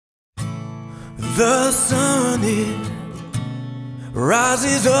The sun, it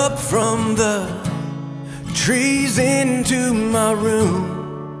rises up from the trees into my room.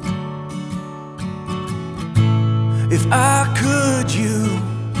 If I could, you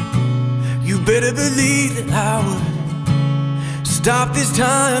better believe that I would stop this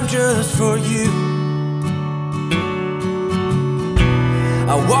time just for you.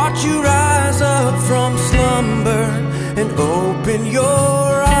 I watch you rise up from slumber and open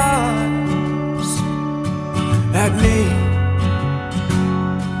your eyes at me.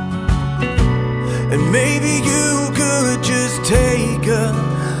 And maybe you could just take a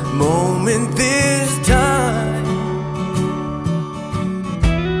moment this time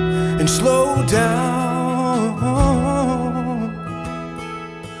and slow down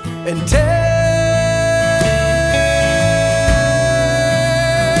and take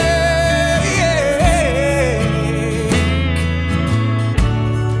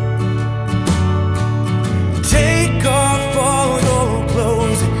off all your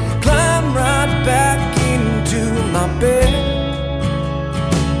clothes and climb right back into my bed.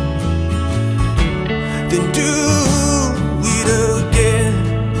 Then do it again.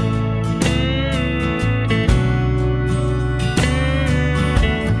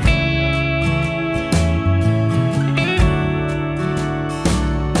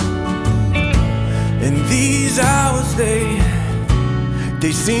 And these hours,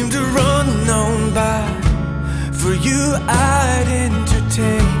 they seem to run on by. For you I'd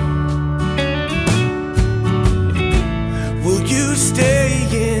entertain. Will you stay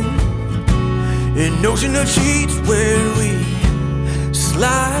in an ocean of sheets where we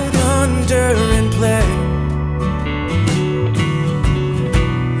slide under and play,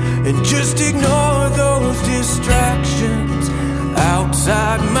 and just ignore those distractions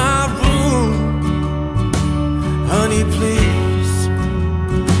outside my room? Honey, please,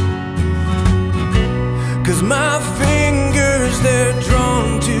 'cause my fingers, they're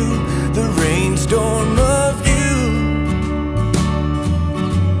drawn to the rainstorm of you.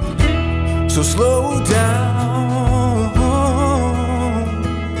 So slow down